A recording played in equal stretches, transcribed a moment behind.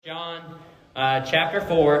John chapter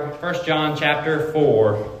 4. 1 John chapter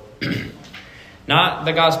 4. Not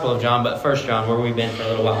the Gospel of John, but 1 John, where we've been for a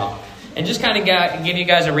little while. And just kind of give you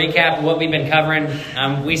guys a recap of what we've been covering.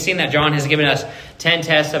 We've seen that John has given us 10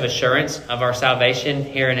 tests of assurance of our salvation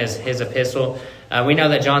here in his epistle. We know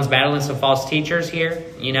that John's battling some false teachers here,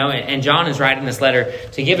 and John is writing this letter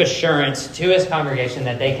to give assurance to his congregation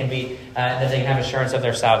that they can have assurance of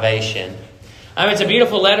their salvation. It's a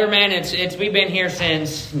beautiful letter, man. We've been here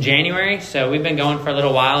since January, so we've been going for a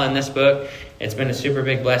little while in this book. It's been a super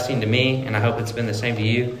big blessing to me, and I hope it's been the same to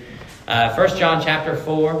you. 1 John chapter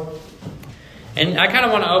 4. And I kind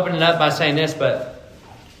of want to open it up by saying this, but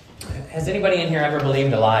has anybody in here ever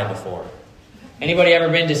believed a lie before? Anybody ever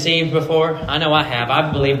been deceived before? I know I have.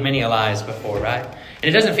 I've believed many lies before, right? And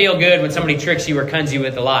it doesn't feel good when somebody tricks you or cons you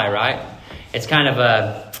with a lie, right? It's kind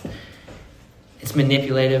of it's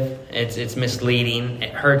manipulative, it's misleading, it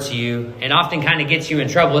hurts you, and often kind of gets you in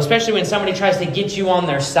trouble, especially when somebody tries to get you on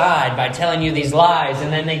their side by telling you these lies,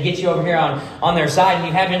 and then they get you over here on their side, and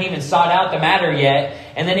you haven't even sought out the matter yet,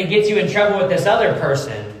 and then it gets you in trouble with this other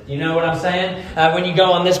person. You know what I'm saying? When you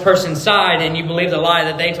go on this person's side and you believe the lie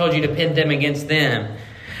that they told you to pit them against them.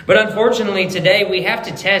 But unfortunately, today we have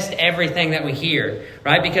to test everything that we hear,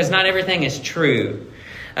 right? Because not everything is true.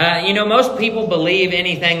 Most people believe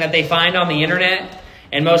anything that they find on the internet,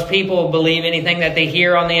 and most people believe anything that they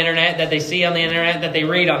hear on the internet, that they see on the internet, that they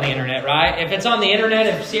read on the internet, right? If it's on the internet,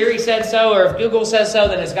 if Siri said so, or if Google says so,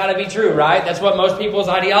 then it's got to be true, right? That's what most people's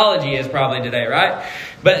ideology is probably today, right?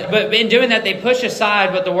 But in doing that, they push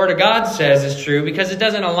aside what the Word of God says is true because it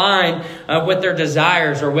doesn't align with their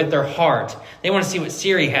desires or with their heart. They want to see what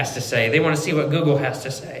Siri has to say. They want to see what Google has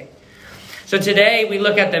to say. So today we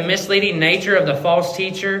look at the misleading nature of the false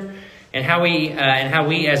teacher and how we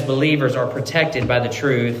as believers are protected by the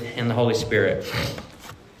truth and the Holy Spirit.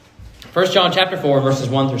 1 John chapter 4, verses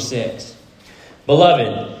 1 through 6.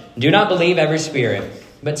 Beloved, do not believe every spirit,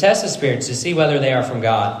 but test the spirits to see whether they are from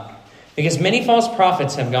God. Because many false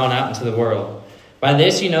prophets have gone out into the world. By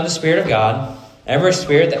this you know the Spirit of God. Every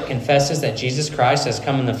spirit that confesses that Jesus Christ has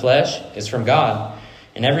come in the flesh is from God.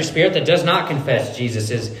 And every spirit that does not confess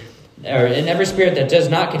Jesus is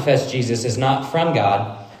not from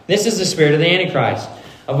God. This is the spirit of the Antichrist,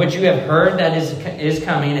 of which you have heard that is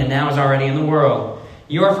coming and now is already in the world.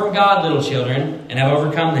 You are from God, little children, and have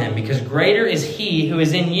overcome them, because greater is He who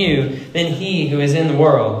is in you than he who is in the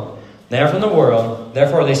world. They are from the world,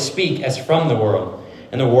 therefore they speak as from the world,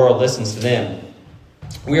 and the world listens to them.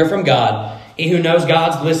 We are from God. He who knows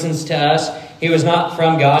God listens to us. He who is not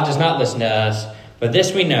from God does not listen to us. But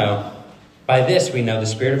this we know. By this we know the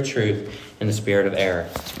spirit of truth and the spirit of error.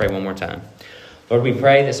 Let's pray one more time. Lord, we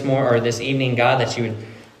pray this evening, God, that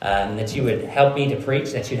you would help me to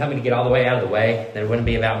preach, that you'd help me to get all the way out of the way, that it wouldn't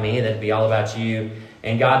be about me, that it'd be all about you.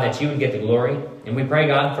 And God, that you would get the glory. And we pray,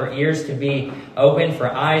 God, for ears to be open,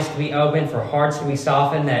 for eyes to be open, for hearts to be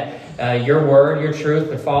softened, that your word, your truth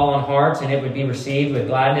would fall on hearts and it would be received with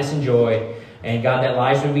gladness and joy. And God, that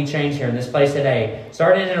lives would be changed here in this place today.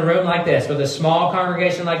 Starting in a room like this, with a small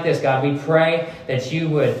congregation like this, God, we pray that you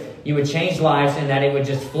would change lives and that it would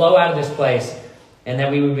just flow out of this place and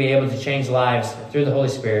that we would be able to change lives through the Holy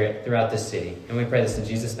Spirit throughout this city. And we pray this in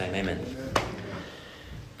Jesus' name. Amen.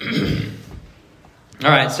 All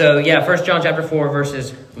right, so 1 John chapter 4,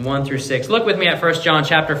 verses 1 through 6. Look with me at 1 John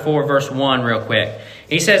chapter 4, verse 1 real quick.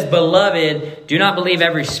 He says, Beloved, do not believe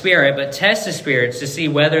every spirit, but test the spirits to see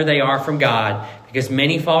whether they are from God, because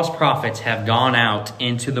many false prophets have gone out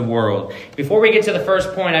into the world. Before we get to the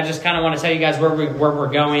first point, I just kind of want to tell you guys where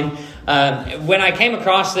we're going. When I came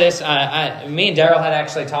across this, me and Daryl had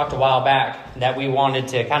actually talked a while back that we wanted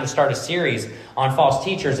to kind of start a series on false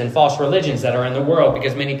teachers and false religions that are in the world,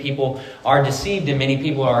 because many people are deceived and many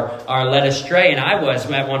people are led astray. And I was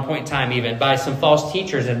at one point in time even by some false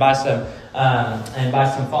teachers and by some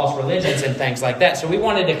false religions and things like that. So we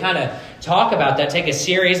wanted to kind of talk about that, take a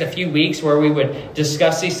series, a few weeks where we would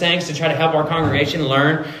discuss these things to try to help our congregation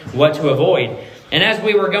learn what to avoid. And as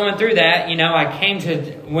we were going through that, I came to,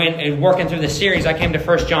 when working through the series, I came to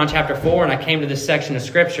 1 John chapter 4, and I came to this section of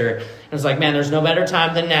Scripture. And I was like, man, there's no better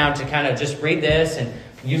time than now to kind of just read this and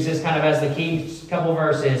use this kind of as the key couple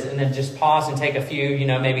verses, and then just pause and take a few,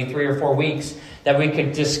 maybe 3 or 4 weeks that we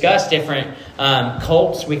could discuss different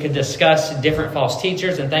cults. We could discuss different false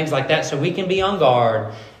teachers and things like that, so we can be on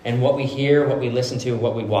guard in what we hear, what we listen to,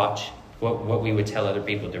 what we watch, what we would tell other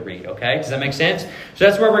people to read. Okay? Does that make sense? So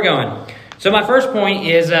that's where we're going. So my first point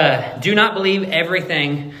is, do not believe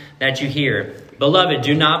everything that you hear. Beloved,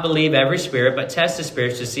 do not believe every spirit, but test the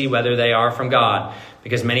spirits to see whether they are from God,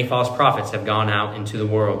 because many false prophets have gone out into the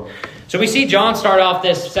world. So we see John start off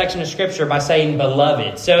this section of Scripture by saying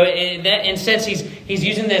beloved. So in a sense, he's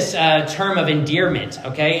using this term of endearment,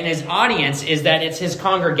 okay? And his audience is that it's his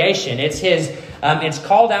congregation. It's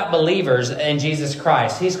called out believers in Jesus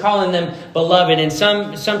Christ. He's calling them beloved. In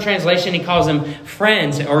some translation, he calls them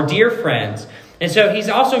friends or dear friends. And so he's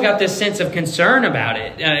also got this sense of concern about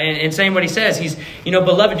it and saying what he says. He's,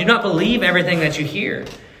 beloved, do not believe everything that you hear.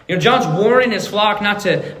 John's warning his flock not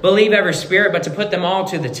to believe every spirit, but to put them all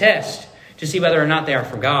to the test to see whether or not they are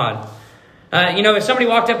from God. If somebody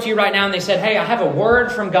walked up to you right now and they said, hey, I have a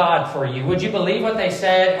word from God for you, would you believe what they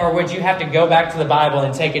said, or would you have to go back to the Bible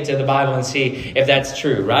and take it to the Bible and see if that's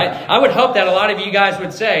true, right? I would hope that a lot of you guys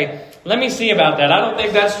would say, let me see about that. I don't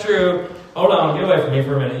think that's true. Hold on, get away from me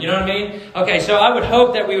for a minute. You know what I mean? Okay, so I would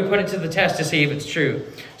hope that we would put it to the test to see if it's true.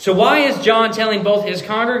 So why is John telling both his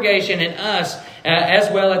congregation and us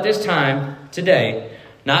as well at this time today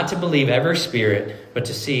not to believe every spirit, but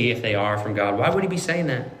to see if they are from God? Why would he be saying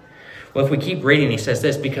that? Well, if we keep reading, he says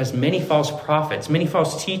this, because many false prophets, many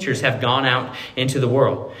false teachers have gone out into the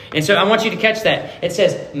world. And so I want you to catch that. It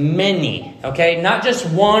says many, okay? Not just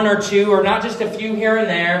one or two, or not just a few here and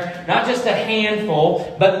there, not just a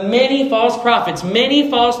handful, but many false prophets,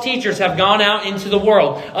 many false teachers have gone out into the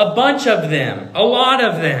world. A bunch of them, a lot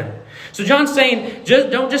of them. So John's saying,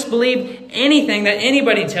 don't just believe anything that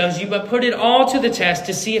anybody tells you, but put it all to the test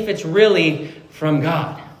to see if it's really from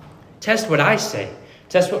God. Test what I say.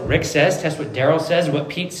 Test what Rick says, test what Daryl says, what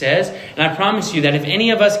Pete says. And I promise you that if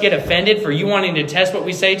any of us get offended for you wanting to test what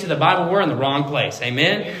we say to the Bible, we're in the wrong place.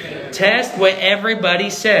 Amen? Amen. Test what everybody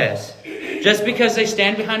says. Just because they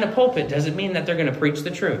stand behind a pulpit doesn't mean that they're going to preach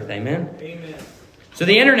the truth. Amen? Amen. So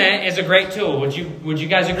the internet is a great tool. Would you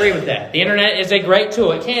guys agree with that? The internet is a great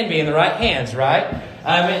tool. It can be in the right hands, right?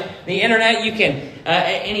 The internet, you can, at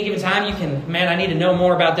any given time, you can, I need to know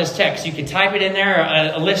more about this text. You can type it in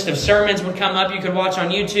there. A list of sermons would come up. You could watch on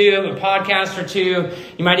YouTube, a podcast or two.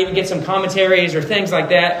 You might even get some commentaries or things like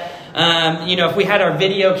that. If we had our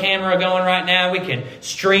video camera going right now, we could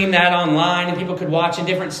stream that online and people could watch in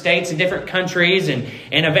different states and different countries, and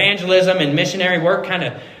evangelism and missionary work kind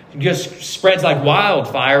of just spreads like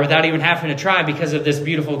wildfire without even having to try because of this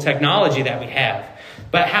beautiful technology that we have.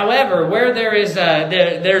 But however, where there is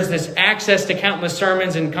there's this access to countless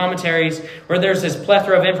sermons and commentaries, where there's this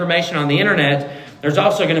plethora of information on the internet, there's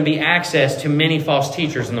also going to be access to many false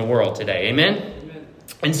teachers in the world today. Amen? Amen.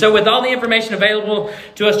 And so with all the information available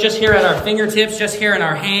to us just here at our fingertips, just here in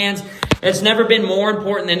our hands, it's never been more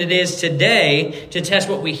important than it is today to test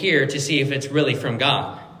what we hear to see if it's really from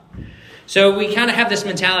God. So we kind of have this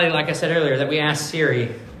mentality, like I said earlier, that we ask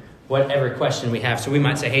Siri whatever question we have. So we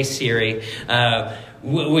might say, hey, Siri,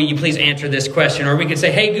 will you please answer this question? Or we could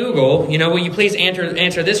say, hey, Google, will you please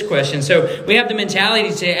answer this question? So we have the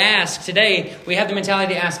mentality to ask today, we have the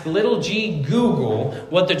mentality to ask little g Google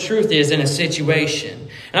what the truth is in a situation.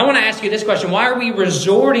 And I want to ask you this question. Why are we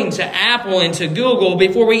resorting to Apple and to Google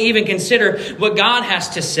before we even consider what God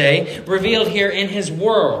has to say revealed here in His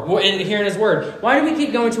Word? Why do we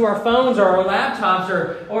keep going to our phones or our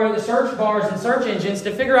laptops or the search bars and search engines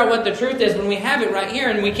to figure out what the truth is when we have it right here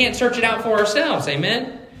and we can't search it out for ourselves?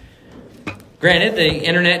 Amen? Granted, the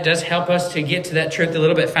internet does help us to get to that truth a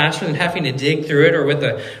little bit faster than having to dig through it or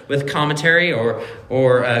with commentary or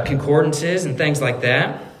concordances and things like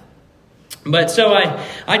that. But so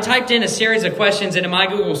I typed in a series of questions into my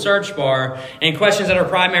Google search bar, and questions that are of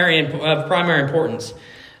primary importance.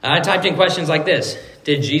 I typed in questions like this.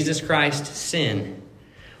 Did Jesus Christ sin?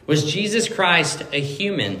 Was Jesus Christ a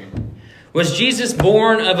human? Was Jesus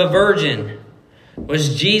born of a virgin?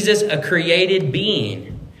 Was Jesus a created being?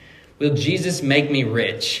 Will Jesus make me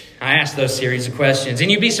rich? I asked those series of questions, and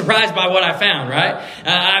you'd be surprised by what I found, right?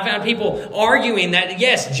 I found people arguing that,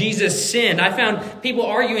 yes, Jesus sinned. I found people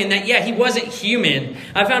arguing that, yeah, He wasn't human.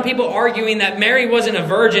 I found people arguing that Mary wasn't a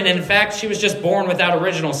virgin, and in fact, she was just born without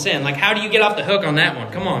original sin. Like, how do you get off the hook on that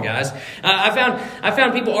one? Come on, guys. I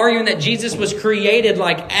found people arguing that Jesus was created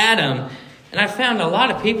like Adam. And I found a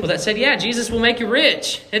lot of people that said, yeah, Jesus will make you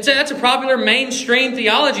rich. That's a popular mainstream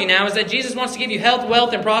theology now, is that Jesus wants to give you health,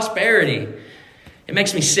 wealth, and prosperity. It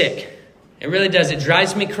makes me sick. It really does. It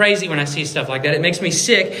drives me crazy when I see stuff like that. It makes me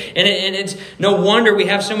sick. And it's no wonder we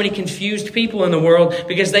have so many confused people in the world,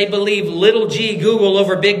 because they believe little g Google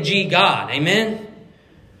over big G God. Amen?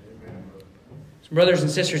 Brothers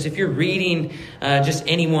and sisters, if you're reading just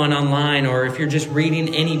anyone online, or if you're just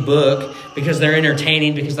reading any book because they're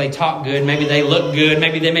entertaining, because they talk good, maybe they look good,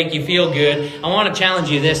 maybe they make you feel good, I want to challenge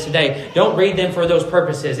you this today. Don't read them for those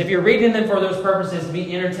purposes. If you're reading them for those purposes to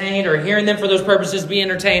be entertained, or hearing them for those purposes to be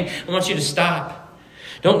entertained, I want you to stop.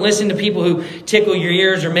 Don't listen to people who tickle your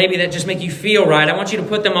ears or maybe that just make you feel right. I want you to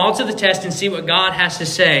put them all to the test and see what God has to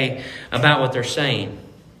say about what they're saying.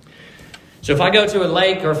 So if I go to a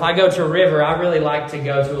lake or if I go to a river, I really like to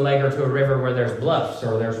go to a lake or to a river where there's bluffs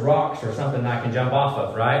or there's rocks or something that I can jump off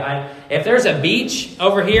of, right? If there's a beach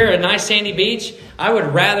over here, a nice sandy beach, I would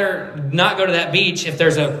rather not go to that beach if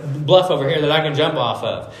there's a bluff over here that I can jump off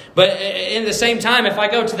of. But in the same time, if I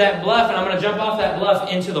go to that bluff and I'm going to jump off that bluff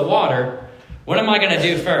into the water, what am I going to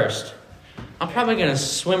do first? I'm probably going to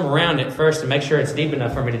swim around it first and make sure it's deep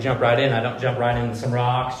enough for me to jump right in. I don't jump right into some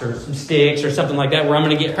rocks or some sticks or something like that where I'm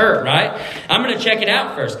going to get hurt, right? I'm going to check it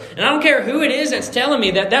out first. And I don't care who it is that's telling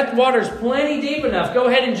me that water's plenty deep enough. Go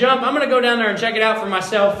ahead and jump. I'm going to go down there and check it out for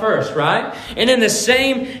myself first, right? And in the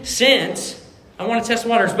same sense, I want to test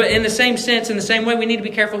waters, but in the same sense, in the same way, we need to be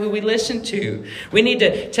careful who we listen to. We need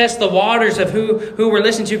to test the waters of who we're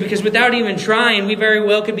listening to, because without even trying, we very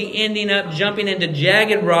well could be ending up jumping into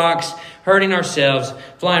jagged rocks, hurting ourselves,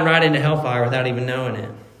 flying right into hellfire without even knowing it.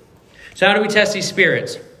 So how do we test these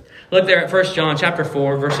spirits? Look there at 1 John chapter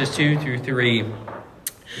 4, verses 2 through 3.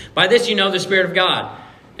 By this you know the Spirit of God.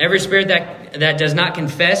 Every spirit that does not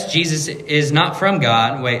confess Jesus is not from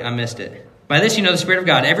God. Wait, I missed it. By this you know the Spirit of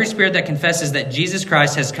God. Every spirit that confesses that Jesus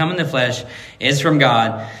Christ has come in the flesh is from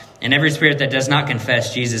God. And every spirit that does not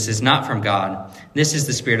confess Jesus is not from God. This is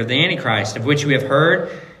the spirit of the Antichrist, of which we have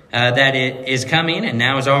heard that it is coming and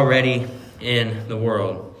now is already in the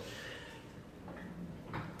world.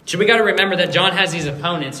 So we got to remember that John has these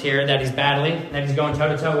opponents here that he's battling, that he's going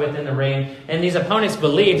toe-to-toe with in the ring. And these opponents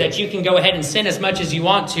believe that you can go ahead and sin as much as you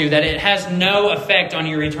want to, that it has no effect on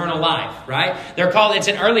your eternal life, right? It's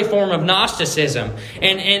an early form of Gnosticism.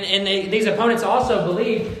 And these opponents also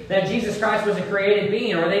believe that Jesus Christ was a created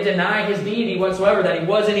being, or they deny his deity whatsoever, that he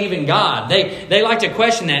wasn't even God. They like to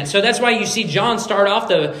question that. So that's why you see John start off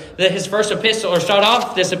this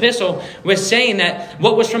epistle with saying that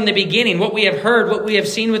what was from the beginning, what we have heard, what we have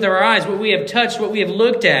seen with our eyes, what we have touched, what we have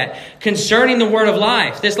looked at concerning the word of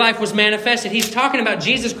life. This life was manifested. He's talking about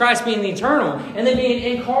Jesus Christ being eternal and then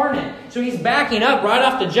being incarnate. So he's backing up right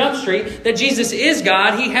off the jump street that Jesus is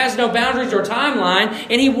God. He has no boundaries or timeline,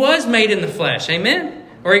 and he was made in the flesh. Amen?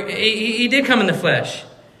 Or he did come in the flesh.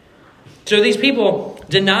 So these people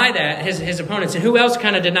deny that, his opponents. And who else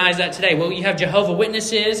kind of denies that today? Well, you have Jehovah's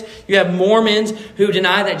Witnesses. You have Mormons who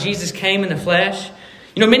deny that Jesus came in the flesh.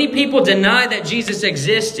 Many people deny that Jesus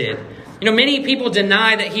existed. Many people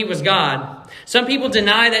deny that he was God. Some people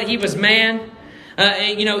deny that he was man.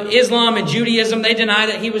 Islam and Judaism, they deny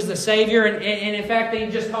that he was the Savior. And in fact,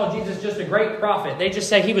 they just call Jesus just a great prophet. They just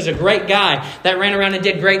say he was a great guy that ran around and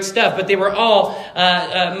did great stuff. But they were all,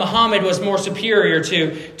 Muhammad was more superior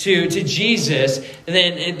to Jesus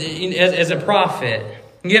than as a prophet.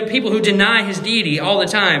 You have people who deny his deity all the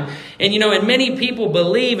time. And many people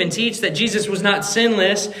believe and teach that Jesus was not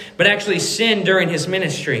sinless, but actually sinned during his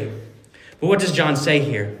ministry. But what does John say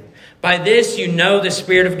here? By this you know the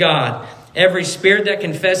Spirit of God. Every spirit that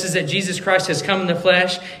confesses that Jesus Christ has come in the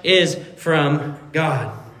flesh is from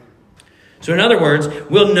God. So in other words,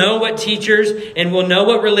 we'll know what teachers and we'll know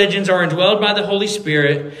what religions are indwelled by the Holy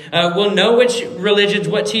Spirit. We'll know which religions,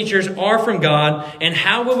 what teachers are from God. And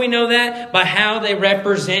how will we know that? By how they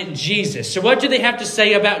represent Jesus. So what do they have to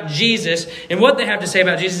say about Jesus? And what they have to say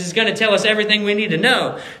about Jesus is going to tell us everything we need to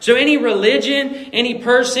know. So any religion, any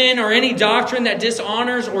person, or any doctrine that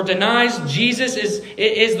dishonors or denies Jesus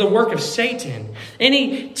is the work of Satan.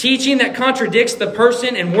 Any teaching that contradicts the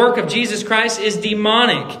person and work of Jesus Christ is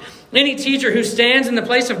demonic. Any teacher who stands in the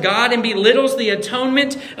place of God and belittles the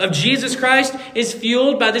atonement of Jesus Christ is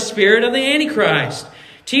fueled by the spirit of the Antichrist.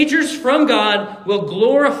 Teachers from God will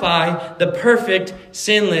glorify the perfect,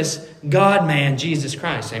 sinless God-man, Jesus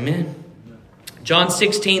Christ. Amen. John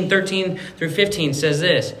 16:13-15 says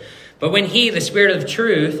this. But when he, the Spirit of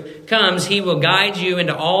truth, comes, he will guide you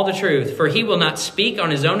into all the truth. For he will not speak on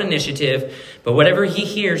his own initiative, but whatever he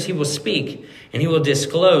hears, he will speak, and he will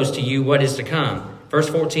disclose to you what is to come. Verse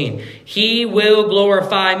 14, he will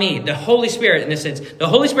glorify me. The Holy Spirit, in a sense, the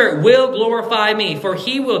Holy Spirit will glorify me, for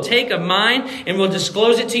he will take of mine and will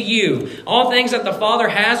disclose it to you. All things that the Father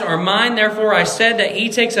has are mine. Therefore, I said that he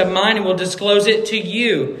takes of mine and will disclose it to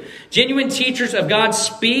you. Genuine teachers of God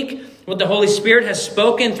speak what the Holy Spirit has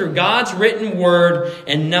spoken through God's written word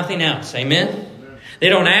and nothing else. Amen. They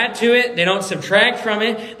don't add to it. They don't subtract from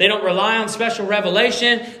it. They don't rely on special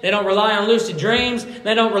revelation. They don't rely on lucid dreams.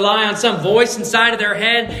 They don't rely on some voice inside of their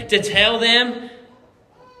head to tell them.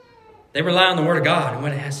 They rely on the Word of God and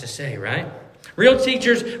what it has to say, right? Real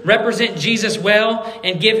teachers represent Jesus well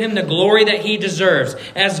and give him the glory that he deserves.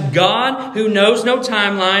 As God who knows no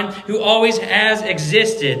timeline, who always has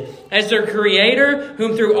existed, as their Creator,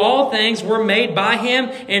 whom through all things were made by Him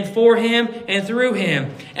and for Him and through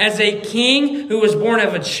Him, as a King who was born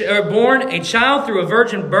a child through a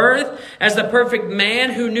virgin birth, as the perfect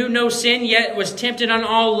man who knew no sin yet was tempted on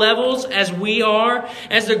all levels as we are,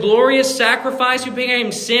 as the glorious sacrifice who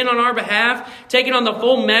became sin on our behalf, taking on the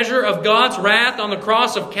full measure of God's wrath on the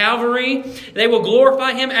cross of Calvary. They will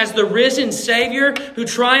glorify Him as the risen Savior who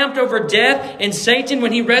triumphed over death and Satan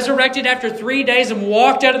when He resurrected after 3 days and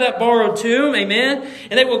walked out of that borrowed tomb. Amen.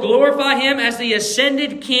 And they will glorify Him as the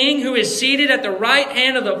ascended King who is seated at the right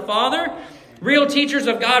hand of the Father. Real teachers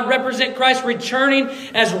of God represent Christ returning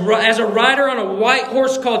as a rider on a white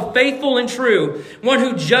horse called Faithful and True. One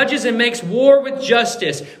who judges and makes war with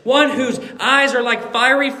justice. One whose eyes are like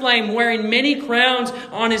fiery flame, wearing many crowns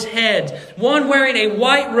on his head. One wearing a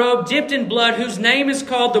white robe dipped in blood, whose name is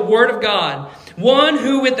called the Word of God. One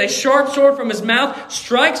who with a sharp sword from his mouth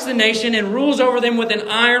strikes the nation and rules over them with an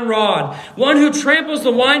iron rod. One who tramples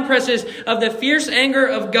the winepresses of the fierce anger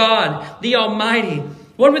of God, the Almighty.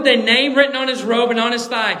 One with a name written on his robe and on his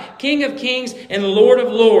thigh, King of Kings and Lord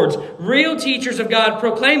of Lords. Real teachers of God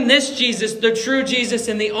proclaim this Jesus, the true Jesus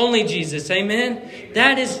and the only Jesus. Amen?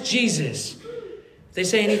 That is Jesus. If they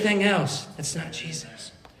say anything else, that's not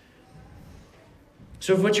Jesus.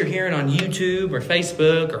 So if what you're hearing on YouTube or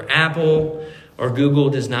Facebook or Apple or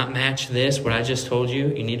Google does not match this, what I just told you,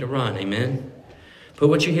 you need to run. Amen? Put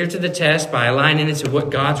what you hear to the test by aligning it to what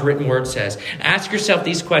God's written word says. Ask yourself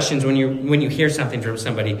these questions when you hear something from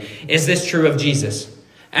somebody. Is this true of Jesus?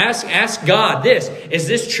 Ask God this. Is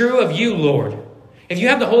this true of you, Lord? If you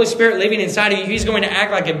have the Holy Spirit living inside of you, He's going to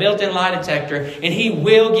act like a built-in lie detector, and He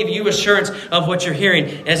will give you assurance of what you're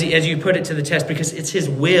hearing as you put it to the test, because it's His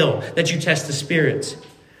will that you test the spirits.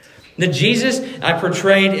 The Jesus I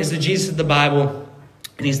portrayed is the Jesus of the Bible,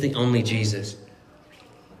 and He's the only Jesus.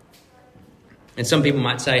 And some people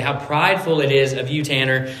might say how prideful it is of you,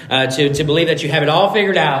 Tanner, to believe that you have it all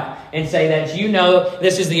figured out and say that you know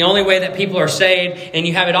this is the only way that people are saved and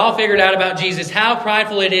you have it all figured out about Jesus. How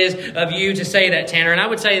prideful it is of you to say that, Tanner. And I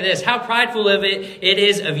would say this, how prideful of it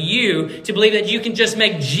is of you to believe that you can just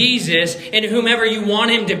make Jesus into whomever you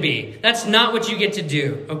want Him to be. That's not what you get to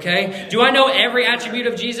do, okay? Do I know every attribute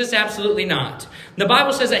of Jesus? Absolutely not. The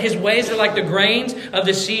Bible says that His ways are like the grains of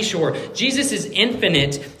the seashore. Jesus is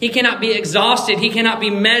infinite. He cannot be exhausted. He cannot be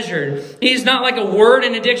measured. He's not like a word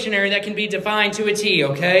in a dictionary that can be defined to a T,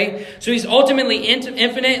 okay? So He's ultimately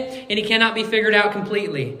infinite and He cannot be figured out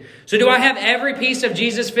completely. So do I have every piece of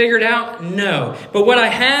Jesus figured out? No. But what I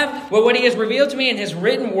have, what He has revealed to me in His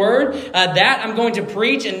written word, that I'm going to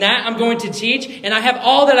preach and that I'm going to teach. And I have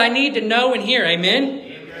all that I need to know and hear. Amen?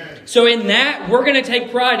 So in that, we're going to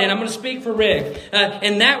take pride in. I'm going to speak for Rick.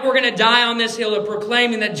 In that, we're going to die on this hill of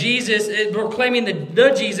proclaiming that Jesus, proclaiming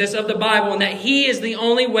the Jesus of the Bible, and that He is the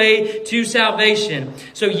only way to salvation.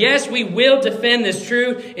 So yes, we will defend this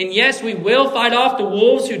truth. And yes, we will fight off the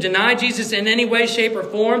wolves who deny Jesus in any way, shape, or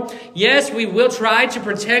form. Yes, we will try to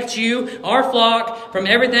protect you, our flock, from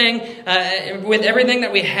everything, with everything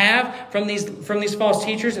that we have from these false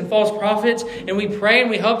teachers and false prophets. And we pray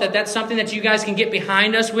and we hope that that's something that you guys can get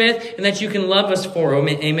behind us with, and that you can love us for.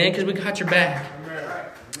 Amen? Because we got your back.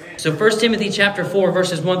 So 1 Timothy chapter 4,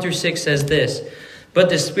 verses 1 through 6 says this. But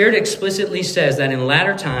the Spirit explicitly says that in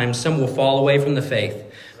latter times some will fall away from the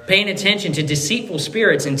faith, paying attention to deceitful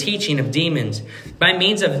spirits and teaching of demons, by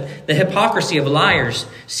means of the hypocrisy of liars,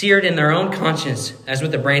 seared in their own conscience as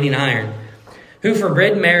with a branding iron, who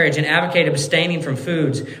forbid marriage and advocate abstaining from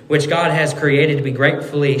foods which God has created to be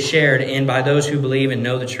gratefully shared in by those who believe and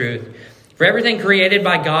know the truth. For everything created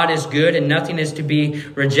by God is good, and nothing is to be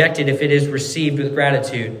rejected if it is received with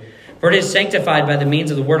gratitude. For it is sanctified by the means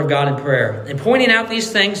of the word of God and prayer. And pointing out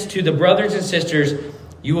these things to the brothers and sisters,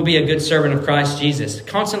 you will be a good servant of Christ Jesus,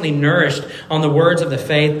 constantly nourished on the words of the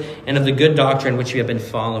faith and of the good doctrine which you have been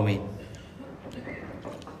following.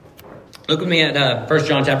 Look with me at 1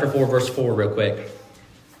 John chapter 4, verse 4 real quick.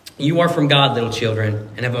 You are from God, little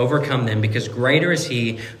children, and have overcome them, because greater is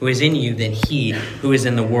He who is in you than he who is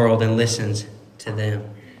in the world and listens to them.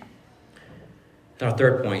 Our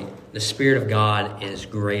third point, the Spirit of God is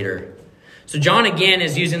greater. So John again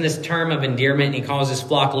is using this term of endearment, and he calls his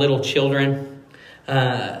flock little children.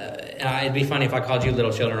 It'd be funny if I called you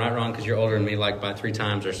little children, right, Ron? Because you're older than me like by 3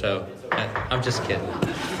 times or so. I'm just kidding.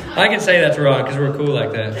 I can say that's wrong because we're cool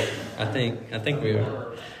like that. I think we are.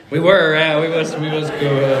 We were, yeah, we was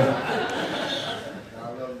cool.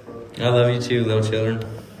 I love you too, little children.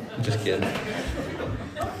 I'm just kidding.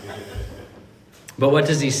 But what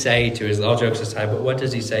does He say to His, all jokes aside, but what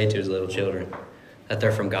does He say to His little children? That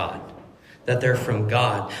they're from God. that they're from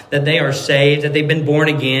God, that they are saved, that they've been born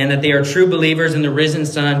again, that they are true believers in the risen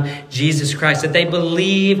Son, Jesus Christ, that they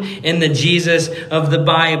believe in the Jesus of the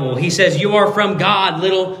Bible. He says, you are from God,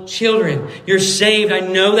 little children. You're saved. I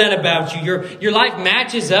know that about you. Your life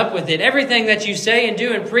matches up with it. Everything that you say and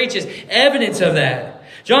do and preach is evidence of that.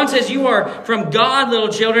 John says, you are from God, little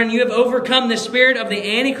children. You have overcome the spirit of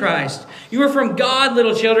the Antichrist. You are from God,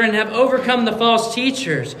 little children, and have overcome the false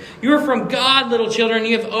teachers. You are from God, little children.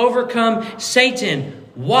 You have overcome Satan.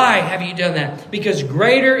 Why have you done that? Because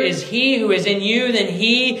greater is He who is in you than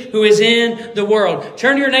he who is in the world.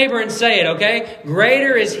 Turn to your neighbor and say it, okay?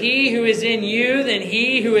 Greater is He who is in you than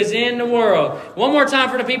he who is in the world. One more time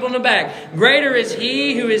for the people in the back. Greater is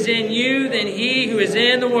He who is in you than he who is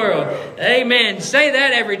in the world. Amen. Say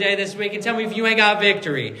that every day this week and tell me if you ain't got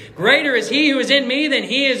victory. Greater is He who is in me than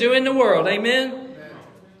he is who in the world. Amen.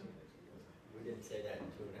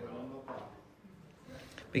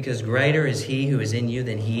 Because greater is He who is in you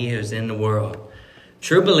than he who is in the world.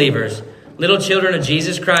 True believers, little children of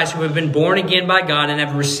Jesus Christ who have been born again by God and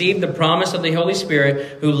have received the promise of the Holy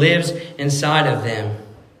Spirit who lives inside of them.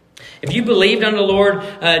 If you believed on the Lord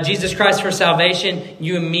Jesus Christ for salvation,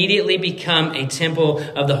 you immediately become a temple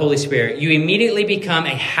of the Holy Spirit. You immediately become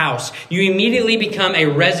a house. You immediately become a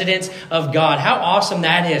residence of God. How awesome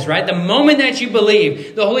that is, right? The moment that you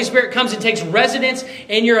believe, the Holy Spirit comes and takes residence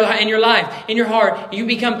in your life, in your heart. You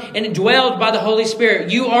become indwelled by the Holy Spirit.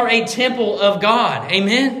 You are a temple of God.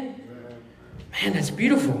 Amen? Man, that's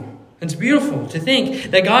beautiful. It's beautiful to think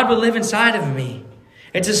that God would live inside of me.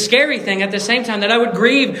 It's a scary thing at the same time that I would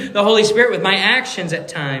grieve the Holy Spirit with my actions at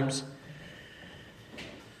times.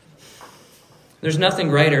 There's nothing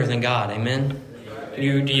greater than God. Amen? Do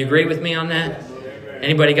you agree with me on that?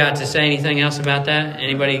 Anybody got to say anything else about that?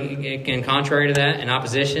 Anybody in contrary to that? In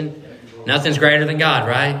opposition? Nothing's greater than God,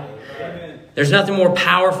 right? There's nothing more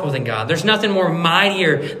powerful than God. There's nothing more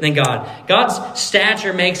mightier than God. God's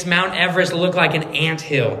stature makes Mount Everest look like an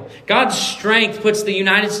anthill. God's strength puts the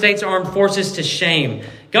United States Armed Forces to shame.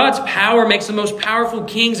 God's power makes the most powerful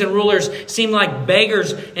kings and rulers seem like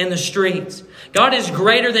beggars in the streets. God is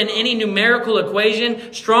greater than any numerical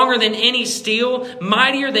equation, stronger than any steel,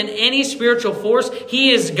 mightier than any spiritual force.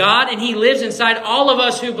 He is God and He lives inside all of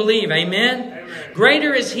us who believe. Amen?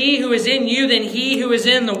 Greater is He who is in you than he who is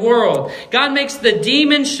in the world. God makes the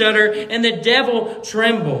demon shudder and the devil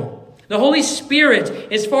tremble. The Holy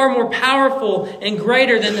Spirit is far more powerful and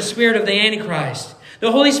greater than the spirit of the Antichrist.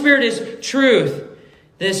 The Holy Spirit is truth.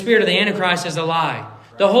 The spirit of the Antichrist is a lie.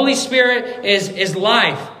 The Holy Spirit is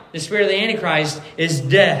life. The spirit of the Antichrist is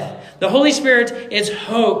death. The Holy Spirit is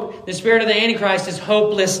hope. The spirit of the Antichrist is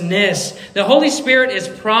hopelessness. The Holy Spirit is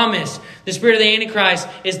promise. The spirit of the Antichrist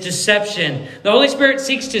is deception. The Holy Spirit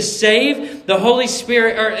seeks to save. The Holy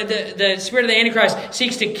Spirit, or the spirit of the Antichrist,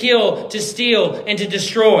 seeks to kill, to steal, and to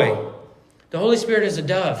destroy. The Holy Spirit is a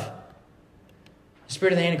dove. The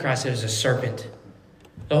spirit of the Antichrist is a serpent.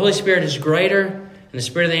 The Holy Spirit is greater, and the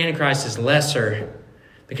spirit of the Antichrist is lesser,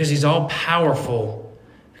 because He's all powerful.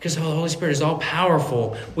 Because the Holy Spirit is all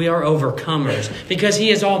powerful, we are overcomers. Because He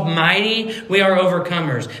is almighty, we are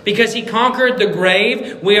overcomers. Because He conquered the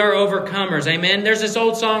grave, we are overcomers. Amen? There's this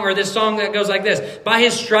old song, or this song that goes like this. By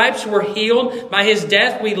His stripes we're healed. By His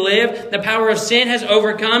death we live. The power of sin has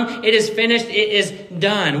overcome. It is finished. It is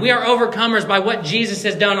done. We are overcomers by what Jesus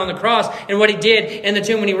has done on the cross and what He did in the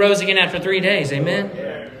tomb when He rose again after 3 days.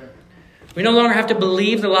 Amen? We no longer have to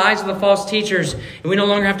believe the lies of the false teachers. And we no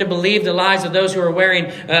longer have to believe the lies of those who are wearing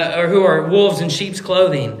or who are wolves in sheep's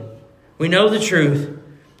clothing. We know the truth.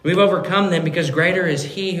 We've overcome them because greater is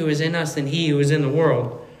He who is in us than he who is in the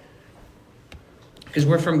world. Because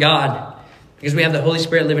we're from God. Because we have the Holy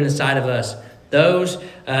Spirit living inside of us. Those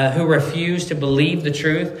who refuse to believe the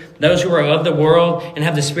truth, those who are of the world and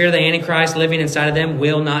have the spirit of the Antichrist living inside of them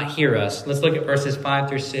will not hear us. Let's look at verses 5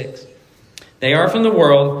 through 6. They are from the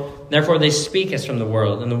world, therefore they speak as from the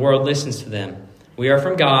world, and the world listens to them. We are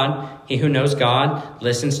from God. He who knows God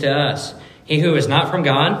listens to us. He who is not from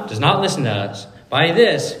God does not listen to us. By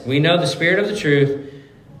this, we know the spirit of the truth,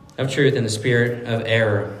 and the spirit of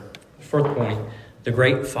error. Fourth point, the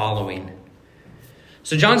great following.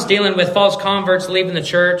 So John's dealing with false converts leaving the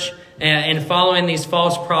church and following these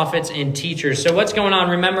false prophets and teachers. So what's going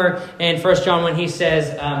on? Remember in 1 John when he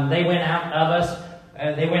says, they went out of us.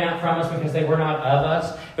 They went out from us because they were not of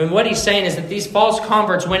us. And what he's saying is that these false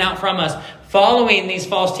converts went out from us following these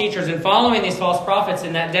false teachers and following these false prophets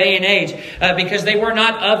in that day and age because they were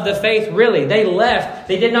not of the faith really. They left.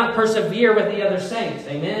 They did not persevere with the other saints.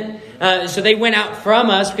 Amen? So they went out from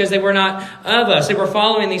us because they were not of us. They were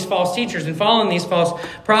following these false teachers and following these false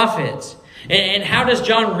prophets. And how does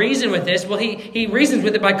John reason with this? Well, he reasons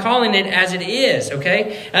with it by calling it as it is,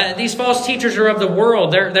 okay? These false teachers are of the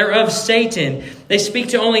world. They're of Satan. They speak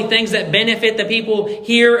to only things that benefit the people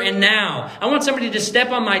here and now. I want somebody to step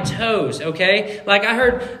on my toes, okay? Like I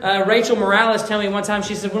heard Rachel Morales tell me one time,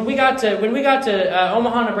 she said, when we got to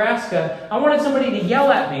Omaha, Nebraska, I wanted somebody to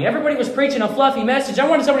yell at me. Everybody was preaching a fluffy message. I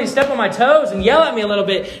wanted somebody to step on my toes and yell at me a little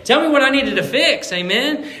bit. Tell me what I needed to fix,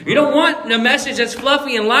 amen? You don't want a message that's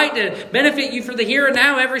fluffy and light to benefit you for the here and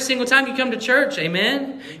now every single time you come to church,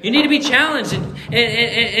 amen? You need to be challenged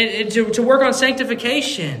and to work on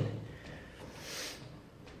sanctification.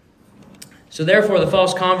 So therefore, the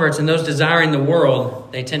false converts and those desiring the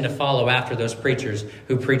world, they tend to follow after those preachers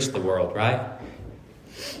who preach the world, right?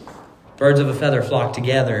 Birds of a feather flock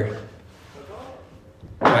together.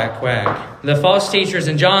 Quack, quack. The false teachers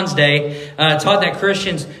in John's day taught that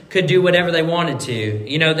Christians could do whatever they wanted to.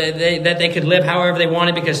 You know, that they could live however they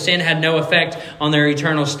wanted because sin had no effect on their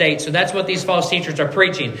eternal state. So that's what these false teachers are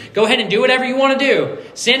preaching. Go ahead and do whatever you want to do.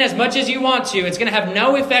 Sin as much as you want to. It's going to have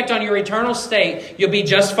no effect on your eternal state. You'll be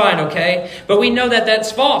just fine, okay? But we know that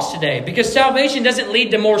that's false today because salvation doesn't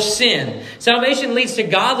lead to more sin. Salvation leads to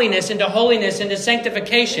godliness and to holiness and to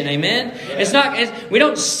sanctification, amen? We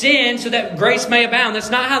don't sin so that grace may abound. That's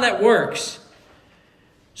not how that works.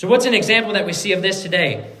 So what's an example that we see of this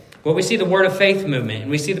today? Well, we see the Word of Faith movement,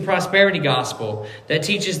 and we see the prosperity gospel that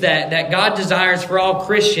teaches that God desires for all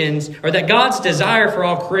Christians, or that God's desire for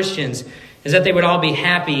all Christians is that they would all be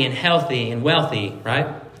happy and healthy and wealthy, right?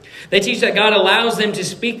 They teach that God allows them to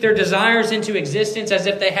speak their desires into existence as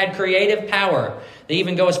if they had creative power. They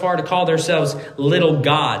even go as far to call themselves little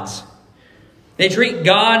gods. They treat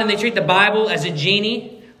God and they treat the Bible as a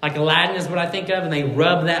genie, like Aladdin is what I think of, and they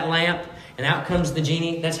rub that lamp. And out comes the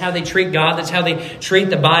genie. That's how they treat God. That's how they treat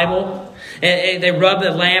the Bible. And they rub the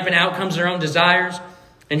lamp and out comes their own desires.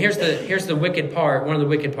 And here's the wicked part. One of the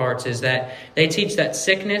wicked parts is that they teach that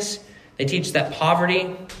sickness, they teach that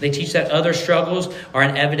poverty, they teach that other struggles are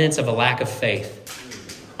an evidence of a lack of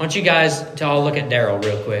faith. I want you guys to all look at Daryl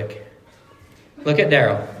real quick. Look at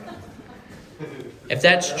Daryl. If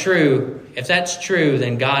that's true,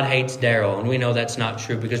 then God hates Daryl. And we know that's not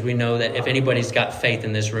true because we know that if anybody's got faith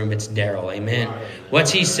in this room, it's Daryl. Amen.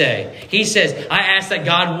 What's he say? He says, I ask that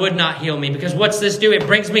God would not heal me because what's this do? It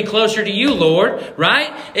brings me closer to you, Lord. Right?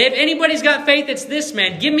 If anybody's got faith, it's this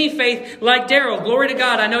man. Give me faith like Daryl. Glory to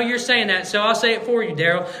God. I know you're saying that, so I'll say it for you,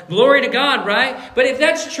 Daryl. Glory to God, right? But if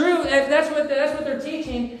that's true, if that's what they're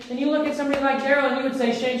teaching, then you look at somebody like Daryl and you would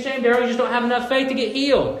say, shame, Daryl, you just don't have enough faith to get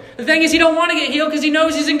healed. The thing is, he don't want to get healed because he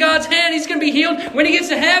knows he's in God's hand. He's going to be healed when he gets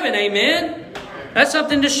to heaven. Amen. That's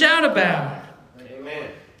something to shout about.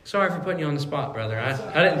 Amen. Sorry for putting you on the spot, brother.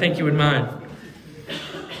 I didn't think you would mind.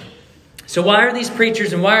 So why are these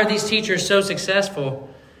preachers and why are these teachers so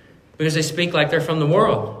successful? Because they speak like they're from the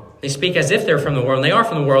world. They speak as if they're from the world. And they are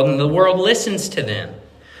from the world. And the world listens to them.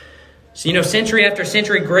 So, century after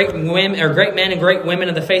century, great men and great women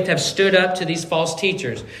of the faith have stood up to these false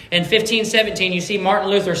teachers. In 1517, you see Martin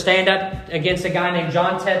Luther stand up against a guy named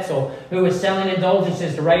John Tetzel, who was selling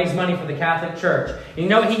indulgences to raise money for the Catholic Church. And you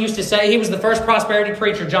know what he used to say? He was the first prosperity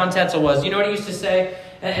preacher, John Tetzel was. You know what he used to say?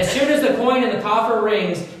 As soon as the coin in the coffer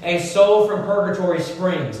rings, a soul from purgatory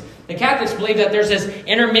springs. The Catholics believe that there's this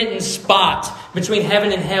intermittent spot between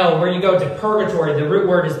heaven and hell where you go to purgatory. The root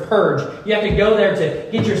word is purge. You have to go there to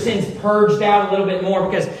get your sins purged out a little bit more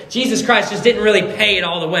because Jesus Christ just didn't really pay it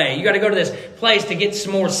all the way. You got to go to this place to get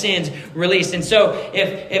some more sins released. And so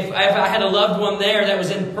if I had a loved one there that was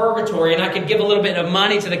in purgatory and I could give a little bit of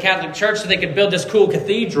money to the Catholic Church so they could build this cool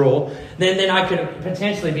cathedral, then I could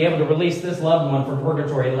potentially be able to release this loved one from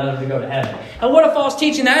purgatory and let him to go to heaven. And what a false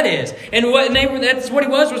teaching that is. And that's what he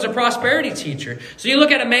was a prosperity teacher. So you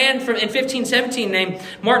look at a man in 1517 named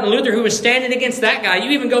Martin Luther who was standing against that guy.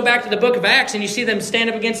 You even go back to the book of Acts and you see them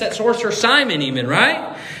stand up against that sorcerer Simon even,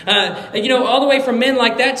 right? All the way from men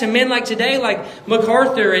like that to men like today, like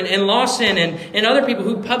MacArthur and Lawson and other people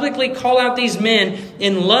who publicly call out these men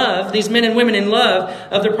in love, these men and women in love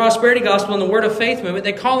of the prosperity gospel and the word of faith movement.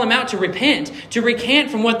 They call them out to repent, to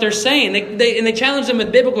recant from what they're saying. They challenge them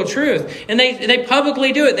with biblical truth. And they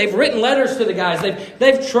publicly do it. They've written letters to the guys.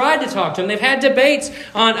 They've tried to talk to them. They've had debates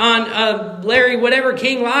on Larry, whatever,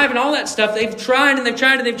 King Live and all that stuff. They've tried and they've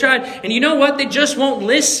tried and they've tried. And you know what? They just won't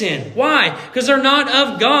listen. Why? Because they're not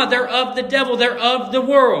of God. They're of the devil. They're of the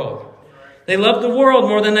world. They love the world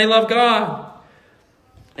more than they love God.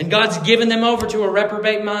 And God's given them over to a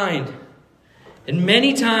reprobate mind. And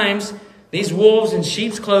many times, these wolves in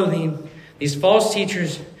sheep's clothing, these false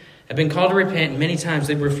teachers have been called to repent. And many times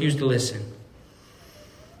they've refused to listen.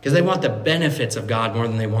 Because they want the benefits of God more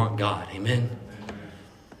than they want God. Amen.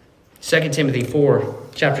 2 Timothy 4,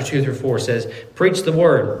 chapter 2 through 4 says, preach the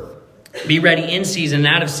word. Be ready in season and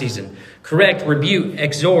out of season. Correct, rebuke,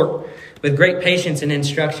 exhort with great patience and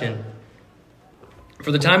instruction.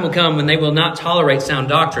 For the time will come when they will not tolerate sound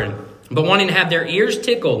doctrine, but wanting to have their ears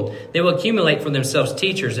tickled, they will accumulate for themselves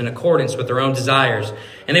teachers in accordance with their own desires.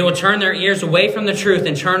 And they will turn their ears away from the truth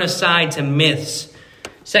and turn aside to myths.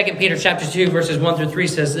 2 Peter chapter 2, verses 1 through 3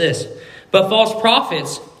 says this, but false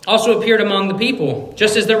prophets also appeared among the people,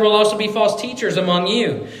 just as there will also be false teachers among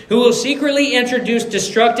you, who will secretly introduce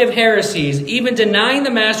destructive heresies, even denying the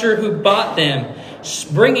master who bought them,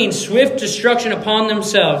 bringing swift destruction upon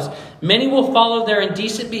themselves. Many will follow their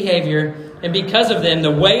indecent behavior, and because of them, the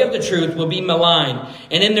way of the truth will be maligned.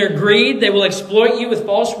 And in their greed, they will exploit you with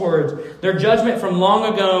false words. Their judgment from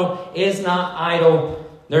long ago is not idle.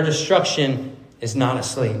 Their destruction is not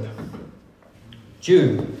asleep.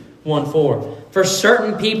 Jude 1:4. For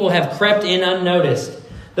certain people have crept in unnoticed,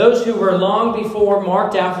 those who were long before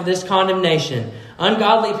marked out for this condemnation,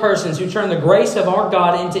 ungodly persons who turn the grace of our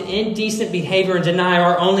God into indecent behavior and deny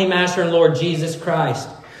our only Master and Lord Jesus Christ.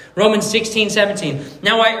 Romans 16:17.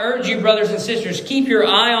 Now I urge you, brothers and sisters, keep your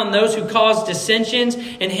eye on those who cause dissensions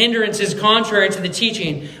and hindrances contrary to the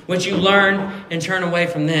teaching which you learn, and turn away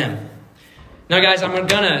from them. Now, guys, I'm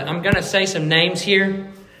gonna say some names here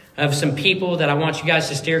of some people that I want you guys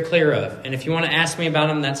to steer clear of. And if you want to ask me about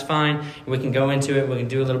them, that's fine. We can go into it. We can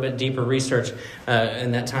do a little bit deeper research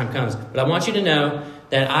when that time comes. But I want you to know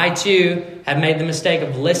that I, too, have made the mistake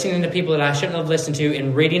of listening to people that I shouldn't have listened to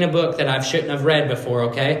and reading a book that I shouldn't have read before,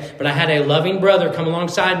 okay? But I had a loving brother come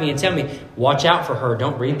alongside me and tell me, watch out for her.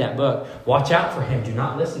 Don't read that book. Watch out for him. Do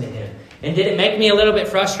not listen to him. And did it make me a little bit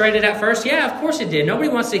frustrated at first? Yeah, of course it did. Nobody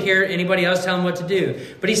wants to hear anybody else tell them what to do.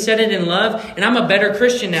 But he said it in love, and I'm a better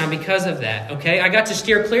Christian now because of that, okay? I got to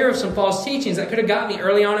steer clear of some false teachings that could have got me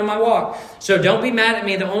early on in my walk. So don't be mad at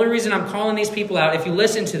me. The only reason I'm calling these people out, if you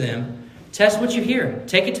listen to them, test what you hear.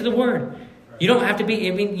 Take it to the Word. You don't have to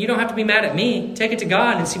be mad at me. Take it to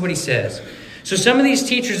God and see what He says. So some of these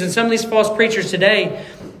teachers and some of these false preachers today,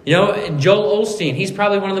 you know, Joel Osteen, he's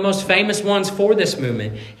probably one of the most famous ones for this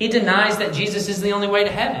movement. He denies that Jesus is the only way to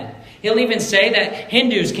heaven. He'll even say that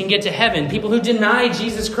Hindus can get to heaven. People who deny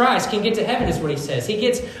Jesus Christ can get to heaven is what he says. He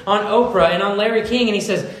gets on Oprah and on Larry King and he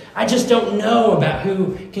says, I just don't know about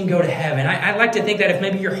who can go to heaven. I like to think that if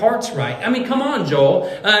maybe your heart's right. I mean, come on, Joel.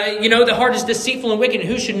 The heart is deceitful and wicked.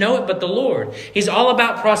 Who should know it but the Lord? He's all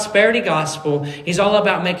about prosperity gospel. He's all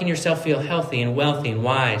about making yourself feel healthy and wealthy and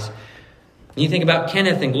wise. And you think about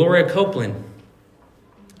Kenneth and Gloria Copeland.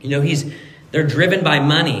 You know, they're driven by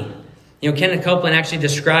money. You know, Kenneth Copeland actually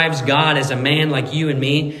describes God as a man like you and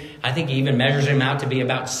me. I think he even measures him out to be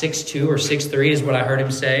about 6'2" or 6'3" is what I heard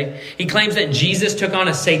him say. He claims that Jesus took on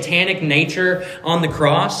a satanic nature on the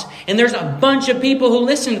cross. And there's a bunch of people who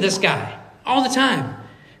listen to this guy all the time.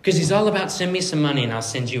 Because he's all about send me some money and I'll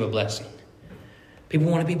send you a blessing. People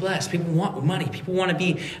want to be blessed. People want money. People want to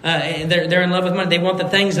be, they're in love with money. They want the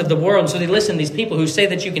things of the world. So they listen to these people who say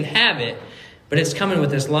that you can have it. But it's coming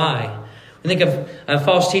with this lie. We think of a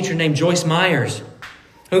false teacher named Joyce Myers,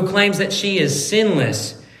 who claims that she is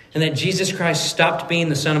sinless and that Jesus Christ stopped being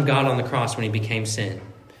the Son of God on the cross when he became sin.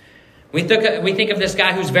 We think of this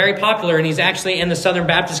guy who's very popular, and he's actually in the Southern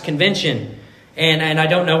Baptist Convention. And I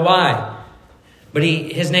don't know why. But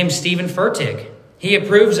his name's Stephen Furtick. He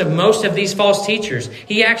approves of most of these false teachers.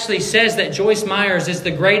 He actually says that Joyce Myers is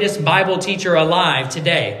the greatest Bible teacher alive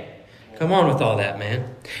today. Come on with all that,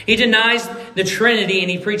 man. He denies the Trinity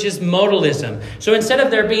and he preaches modalism. So instead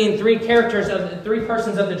of there being three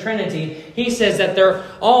persons of the Trinity, he says that they're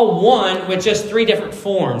all one with just three different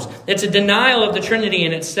forms. It's a denial of the Trinity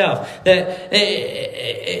in itself.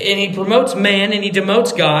 And he promotes man and he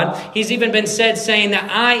demotes God. He's even been saying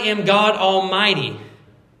that I am God Almighty.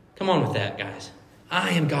 Come on with that, guys.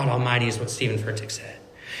 I am God Almighty is what Stephen Furtick said.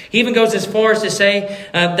 He even goes as far as to say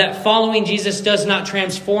that following Jesus does not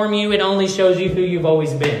transform you. It only shows you who you've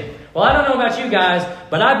always been. Well, I don't know about you guys,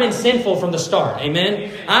 but I've been sinful from the start. Amen?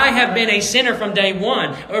 I have been a sinner from day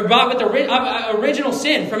one. Brought with the original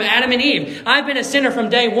sin from Adam and Eve. I've been a sinner from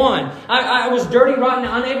day one. I was dirty, rotten,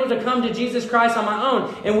 unable to come to Jesus Christ on my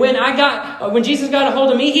own. And when Jesus got a hold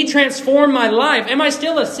of me, he transformed my life. Am I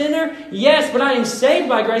still a sinner? Yes, but I am saved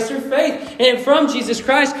by grace through faith and from Jesus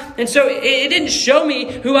Christ. And so it didn't show me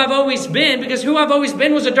who I've always been, because who I've always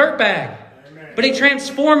been was a dirtbag. But he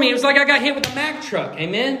transformed me. It was like I got hit with a Mack truck.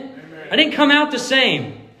 Amen? I didn't come out the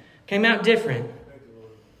same. Came out different.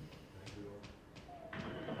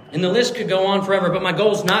 And the list could go on forever, but my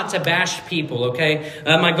goal is not to bash people, okay?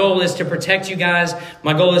 My goal is to protect you guys.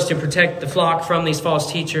 My goal is to protect the flock from these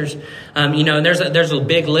false teachers. And there's a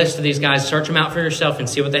big list of these guys. Search them out for yourself and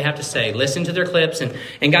see what they have to say. Listen to their clips.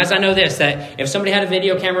 And guys, I know this, that if somebody had a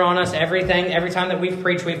video camera on us, every time that we've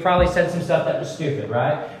preached, we've probably said some stuff that was stupid,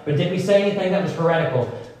 right? But did we say anything that was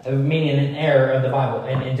heretical? Meaning an error of the Bible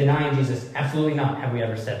and denying Jesus? Absolutely not have we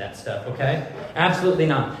ever said that stuff, okay? Absolutely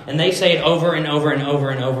not. And they say it over and over and over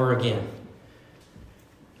and over again.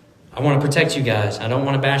 I want to protect you guys. I don't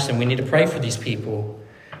want to bash them. We need to pray for these people.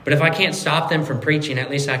 But if I can't stop them from preaching, at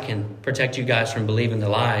least I can protect you guys from believing the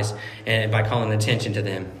lies and by calling attention to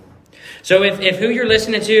them. So if who you're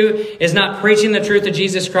listening to is not preaching the truth of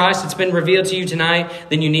Jesus Christ that's been revealed to you tonight,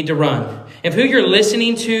 then you need to run. If who you're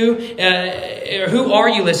listening to, who are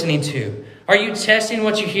you listening to? Are you testing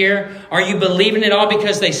what you hear? Are you believing it all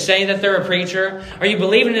because they say that they're a preacher? Are you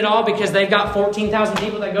believing it all because they've got 14,000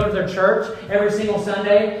 people that go to their church every single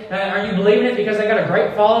Sunday? Are you believing it because they got a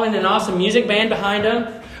great following and an awesome music band behind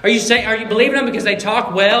them? Are you believing them because they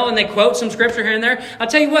talk well and they quote some scripture here and there? I'll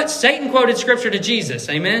tell you what, Satan quoted scripture to Jesus.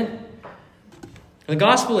 Amen? The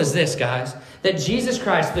gospel is this, guys, that Jesus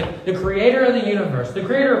Christ, the creator of the universe, the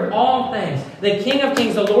creator of all things, the King of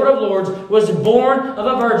kings, the Lord of lords, was born of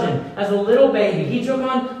a virgin as a little baby. He took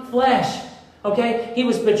on flesh. Okay? He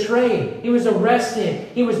was betrayed. He was arrested.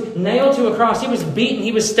 He was nailed to a cross. He was beaten.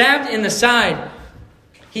 He was stabbed in the side.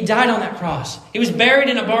 He died on that cross. He was buried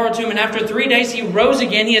in a borrowed tomb, and after 3 days he rose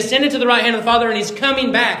again. He ascended to the right hand of the Father, and he's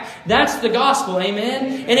coming back. That's the gospel,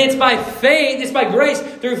 amen? And it's by faith, it's by grace,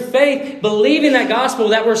 through faith, believing that gospel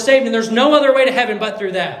that we're saved, and there's no other way to heaven but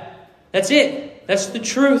through that. That's it. That's the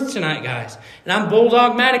truth tonight, guys. And I'm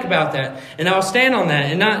bulldogmatic about that, and I'll stand on that.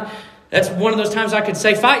 And that's one of those times I could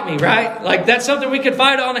say, fight me, right? Like that's something we could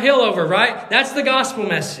fight on a hill over, right? That's the gospel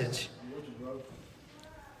message.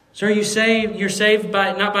 So are you saved? You're saved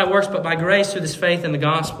by not by works, but by grace through this faith in the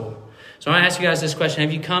gospel. So I ask you guys this question.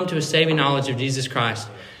 Have you come to a saving knowledge of Jesus Christ?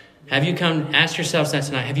 Ask yourselves that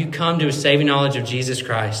tonight. Have you come to a saving knowledge of Jesus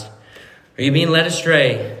Christ? Are you being led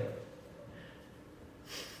astray?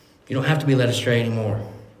 You don't have to be led astray anymore.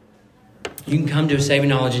 You can come to a saving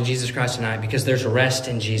knowledge of Jesus Christ tonight because there's rest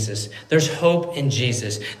in Jesus. There's hope in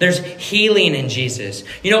Jesus. There's healing in Jesus.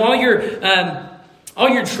 You know, all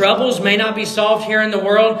your troubles may not be solved here in the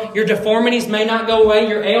world. Your deformities may not go away.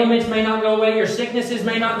 Your ailments may not go away. Your sicknesses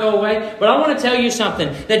may not go away. But I want to tell you something.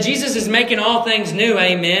 That Jesus is making all things new.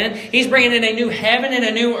 Amen. He's bringing in a new heaven and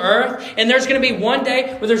a new earth. And there's going to be one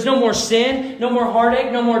day where there's no more sin, no more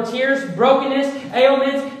heartache, no more tears, brokenness,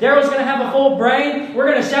 ailments. Daryl's going to have a full brain. We're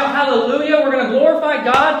going to shout hallelujah. We're going to glorify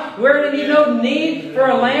God. We're going to need no need for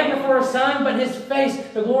a lamp or for a sun. But His face,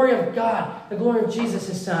 the glory of God, the glory of Jesus,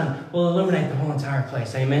 His Son, will illuminate the whole entire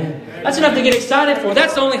place. Amen. That's enough to get excited for.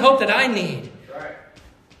 That's the only hope that I need. Right.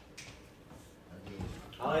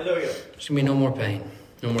 Hallelujah. There's going to be no more pain,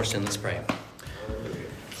 no more sin. Let's pray.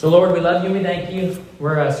 So Lord, we love you. We thank you.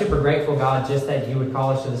 We're super grateful, God, just that you would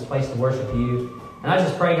call us to this place to worship you. And I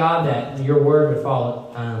just pray, God, that your word would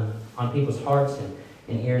fall on people's hearts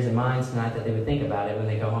and ears and minds tonight, that they would think about it when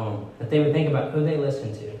they go home. That they would think about who they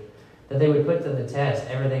listen to. That they would put to the test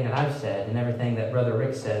everything that I've said and everything that Brother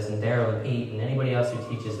Rick says and Daryl and Pete and anybody else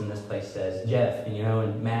who teaches in this place says, Jeff,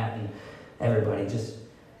 and Matt and everybody. Just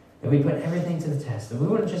that we put everything to the test. That we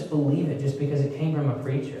wouldn't just believe it just because it came from a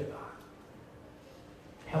preacher, God.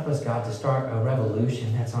 Help us, God, to start a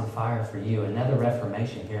revolution that's on fire for you. Another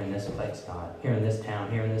reformation here in this place, God. Here in this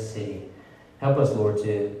town, here in this city. Help us, Lord,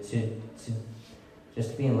 to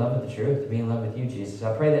just be in love with the truth, to be in love with you, Jesus.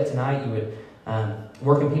 I pray that tonight you would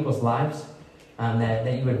work in people's lives,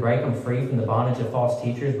 that you would break them free from the bondage of false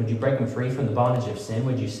teachers. Would you break them free from the bondage of sin?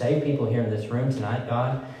 Would you save people here in this room tonight,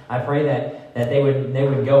 God? I pray that they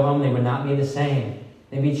would go home, they would not be the same.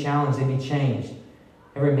 They'd be challenged, they'd be changed.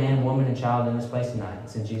 Every man, woman, and child in this place tonight.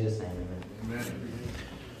 It's in Jesus' name, amen.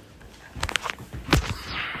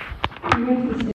 Amen.